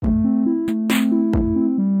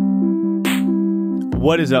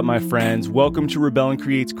What is up, my friends? Welcome to Rebel and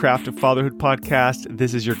Create's Craft of Fatherhood podcast.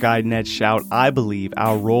 This is your guide, Ned Shout. I believe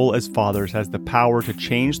our role as fathers has the power to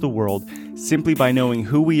change the world simply by knowing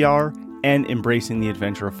who we are and embracing the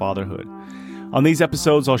adventure of fatherhood. On these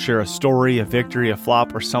episodes, I'll share a story, a victory, a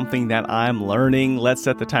flop, or something that I'm learning. Let's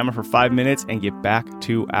set the timer for 5 minutes and get back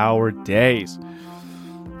to our days.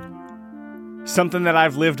 Something that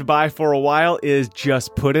I've lived by for a while is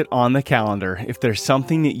just put it on the calendar. If there's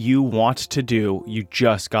something that you want to do, you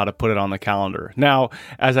just got to put it on the calendar. Now,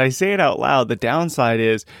 as I say it out loud, the downside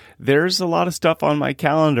is there's a lot of stuff on my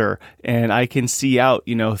calendar and I can see out,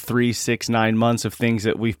 3, 6, 9 months of things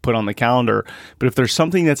that we've put on the calendar. But if there's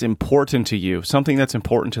something that's important to you, something that's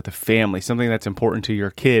important to the family, something that's important to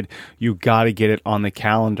your kid, you got to get it on the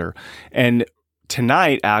calendar. And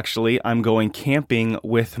tonight, actually, I'm going camping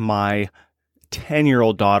with my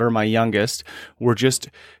 10-year-old daughter, my youngest. We're just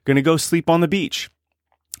going to go sleep on the beach.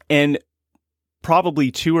 And probably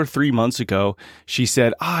 2 or 3 months ago, she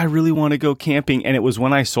said, I really want to go camping. And it was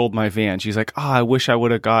when I sold my van. She's like, I wish I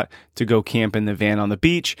would have got to go camp in the van on the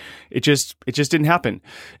beach. It just didn't happen.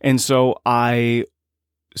 And so I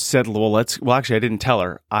said, well, actually, I didn't tell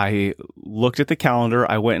her. I looked at the calendar.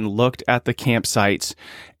 I went and looked at the campsites,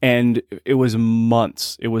 and it was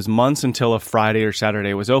months. It was months until a Friday or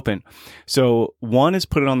Saturday was open. So one is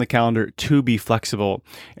put it on the calendar to be flexible.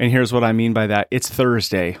 And here's what I mean by that. It's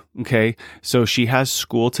Thursday. Okay. So she has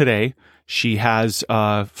school today. She has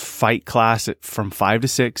a fight class from 5 to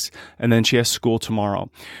 6, and then she has school tomorrow.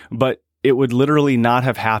 But it would literally not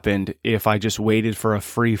have happened if I just waited for a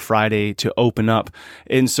free Friday to open up.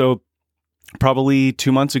 And so probably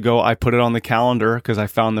 2 months ago, I put it on the calendar because I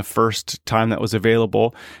found the first time that was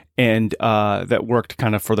available and that worked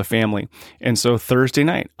kind of for the family. And so Thursday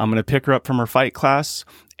night, I'm going to pick her up from her fight class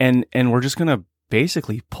and we're just going to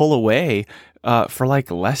basically pull away for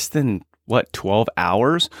like less than 12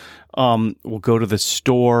 hours. We'll go to the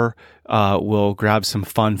store. We'll grab some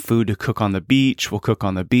fun food to cook on the beach. We'll cook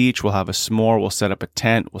on the beach. We'll have a s'more. We'll set up a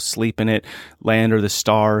tent. We'll sleep in it, lay under the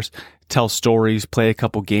stars, tell stories, play a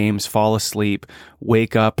couple games, fall asleep,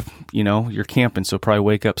 wake up. You're camping, so probably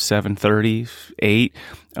wake up 7:30, 8,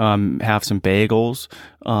 have some bagels,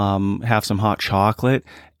 have some hot chocolate.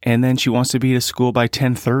 And then she wants to be to school by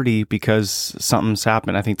 10:30 because something's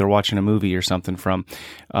happened. I think they're watching a movie or something from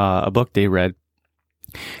a book they read.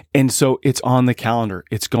 And so it's on the calendar.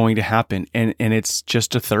 It's going to happen. And it's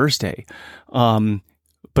just a Thursday.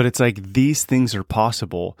 But it's like these things are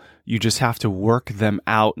possible. You just have to work them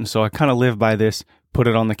out. And so I kind of live by this, put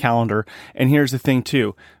it on the calendar. And here's the thing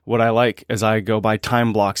too. What I like is I go by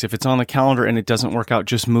time blocks. If it's on the calendar and it doesn't work out,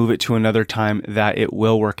 just move it to another time that it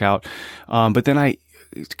will work out. But then a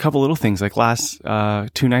couple little things like last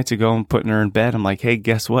 2 nights ago, I'm putting her in bed. I'm like, hey,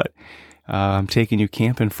 guess what? I'm taking you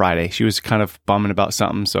camping Friday. She was kind of bumming about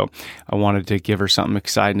something, so I wanted to give her something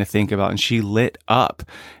exciting to think about, and she lit up.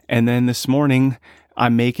 And then this morning,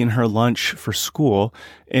 I'm making her lunch for school,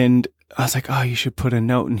 and I was like, oh, you should put a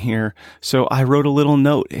note in here. So I wrote a little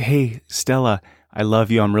note. Hey, Stella, I love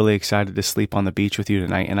you. I'm really excited to sleep on the beach with you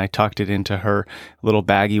tonight. And I tucked it into her little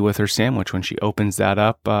baggie with her sandwich. When she opens that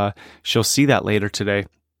up, she'll see that later today.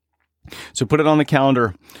 So put it on the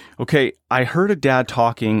calendar. Okay, I heard a dad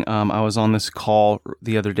talking. I was on this call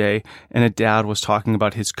the other day, and a dad was talking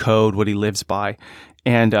about his code, what he lives by.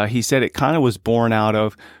 And he said it kind of was born out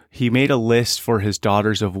of, he made a list for his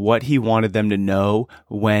daughters of what he wanted them to know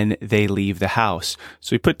when they leave the house.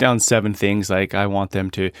 So he put down 7 things like, I want them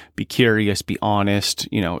to be curious, be honest,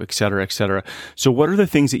 et cetera, et cetera. So what are the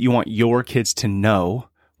things that you want your kids to know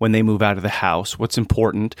when they move out of the house? What's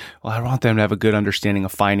important? Well, I want them to have a good understanding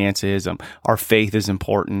of finances. Our faith is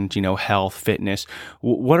important, health, fitness.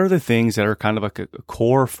 What are the things that are kind of like a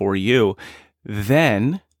core for you?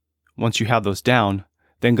 Then, once you have those down,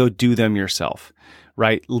 then go do them yourself,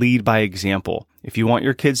 right? Lead by example. If you want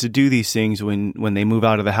your kids to do these things when they move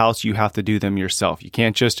out of the house, you have to do them yourself. You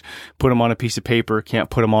can't just put them on a piece of paper, can't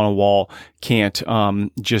put them on a wall, can't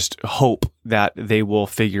just hope that they will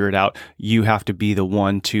figure it out. You have to be the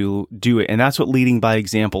one to do it. And that's what leading by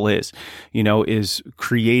example is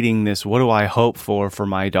creating this, what do I hope for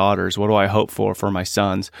my daughters? What do I hope for my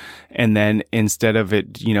sons? And then instead of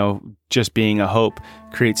it, just being a hope,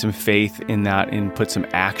 create some faith in that and put some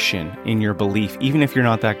action in your belief. Even if you're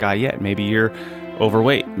not that guy yet, maybe you're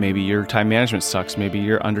overweight, maybe your time management sucks, maybe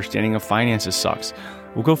your understanding of finances sucks.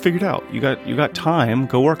 Well, go figure it out. You got time,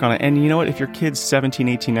 go work on it. And you know what? If your kid's 17,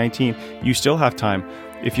 18, 19, you still have time.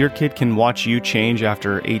 If your kid can watch you change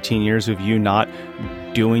after 18 years of you not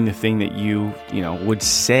doing the thing that you would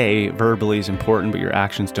say verbally is important, but your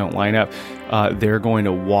actions don't line up, they're going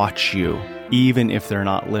to watch you, even if they're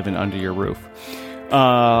not living under your roof.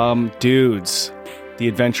 Dudes, the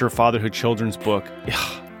Adventure of Fatherhood children's book,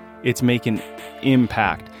 it's making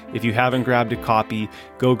impact. If you haven't grabbed a copy,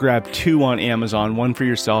 go grab 2 on Amazon, 1 for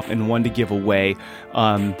yourself and 1 to give away.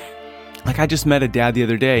 I just met a dad the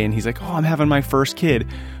other day and he's like, I'm having my first kid.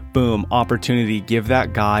 Boom, opportunity. Give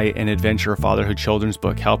that guy an Adventure of Fatherhood children's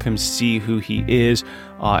book. Help him see who he is.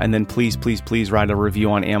 And then please write a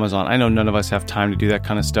review on Amazon. I know none of us have time to do that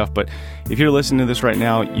kind of stuff, but if you're listening to this right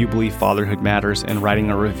now, you believe fatherhood matters, and writing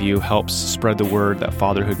a review helps spread the word that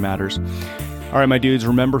fatherhood matters. All right, my dudes,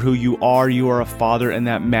 remember who you are. You are a father, and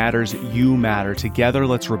that matters. You matter. Together,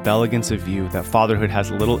 let's rebel against a view that fatherhood has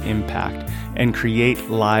little impact and create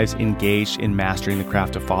lives engaged in mastering the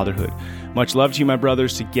craft of fatherhood. Much love to you, my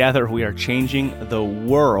brothers. Together, we are changing the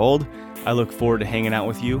world. I look forward to hanging out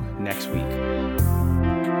with you next week.